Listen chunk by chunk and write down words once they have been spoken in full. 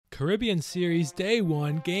Caribbean Series Day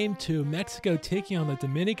 1, Game 2, Mexico taking on the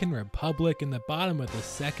Dominican Republic. In the bottom of the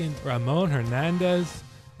second, Ramon Hernandez,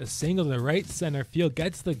 a single to right center field,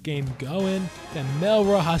 gets the game going. Then Mel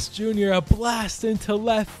Rojas Jr., a blast into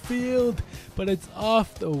left field, but it's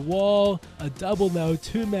off the wall. A double now,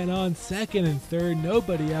 two men on, second and third,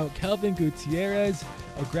 nobody out. Kelvin Gutierrez,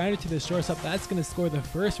 a grounder to the shortstop. That's going to score the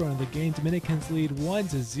first run of the game. Dominicans lead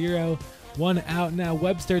 1-0. One out now.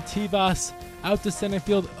 Webster Tivas out to center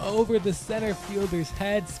field, over the center fielder's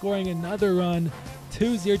head, scoring another run.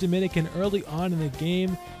 2-0 Dominican early on in the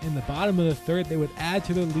game. In the bottom of the third, they would add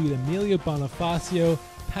to the lead. Emilio Bonifacio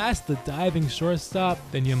past the diving shortstop.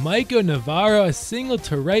 Then Yamaico Navarro, a single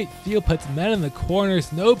to right field, puts men in the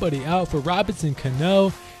corners, nobody out for Robinson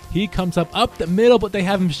Cano. He comes up the middle, but they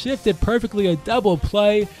have him shifted perfectly, a double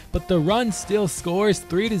play, but the run still scores.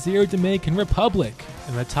 3-0 Dominican Republic.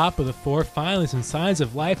 In the top of the fourth, finally some signs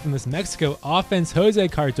of life in this Mexico offense. Jose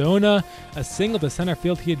Cardona, a single to center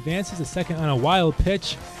field. He advances to second on a wild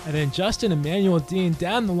pitch, and then Justin Emmanuel Dean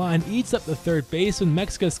down the line eats up the third baseman.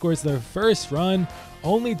 Mexico scores their first run.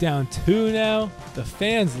 Only down 2 now. The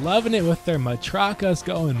fans loving it with their matracas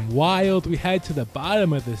going wild. We head to the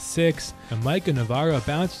bottom of the sixth, and Micah Navarro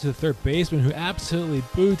bounces to the third baseman, who absolutely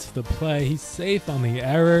boots the play. He's safe on the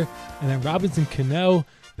error. And then Robinson Cano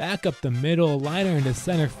back up the middle, liner into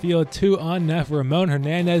center field. 2 on now for Ramon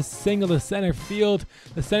Hernandez, single to center field.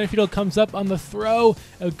 The center field comes up on the throw,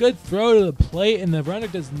 a good throw to the plate, and the runner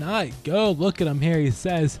does not go. Look at him here, he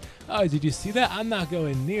says, "Oh, did you see that? I'm not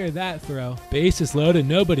going near that throw." Bases loaded,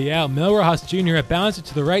 nobody out. Mel Rojas Jr. a bouncer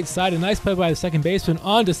to the right side. A nice play by the second baseman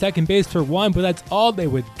on to second base for one, but that's all they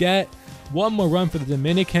would get. One more run for the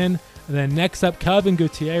Dominican. And then next up, Kelvin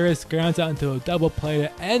Gutierrez grounds out into a double play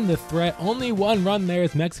to end the threat. Only one run there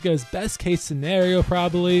is Mexico's best case scenario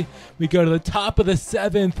probably. We go to the top of the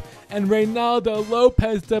seventh, and Reynaldo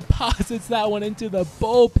Lopez deposits that one into the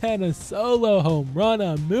bullpen. A solo home run,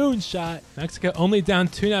 a moonshot. Mexico only down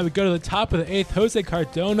 2 now. We go to the top of the eighth. Jose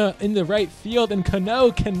Cardona in the right field, and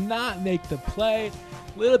Cano cannot make the play.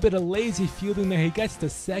 A little bit of lazy fielding there. He gets to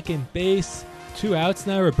second base. 2 outs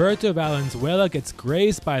now. Roberto Valenzuela gets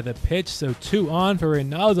grazed by the pitch, so 2 on for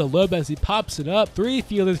Reynaldo Lopez. He pops it up. 3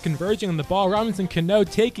 fielders converging on the ball. Robinson Cano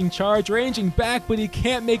taking charge, ranging back, but he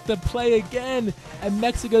can't make the play again, and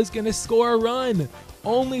Mexico's going to score a run.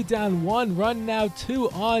 Only down 1 run now, 2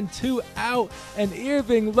 on, 2 out, and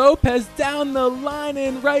Irving Lopez down the line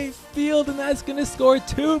in right field, and that's going to score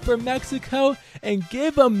 2 for Mexico and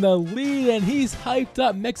give them the lead, and he's hyped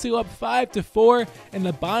up. Mexico up 5-4 in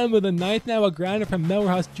the bottom of the ninth now. A grounder from Mel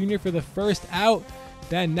Rojas Jr. for the first out.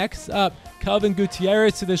 Then next up, Kelvin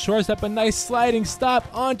Gutierrez to the shortstop, a nice sliding stop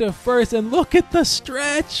onto first, and look at the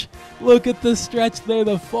stretch. Look at the stretch there,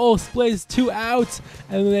 the full split is 2 outs,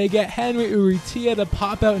 and then they get Henry Urrutia to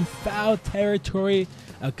pop out in foul territory.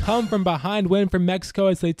 A come from behind win for Mexico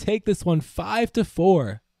as they take this one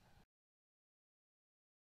 5-4.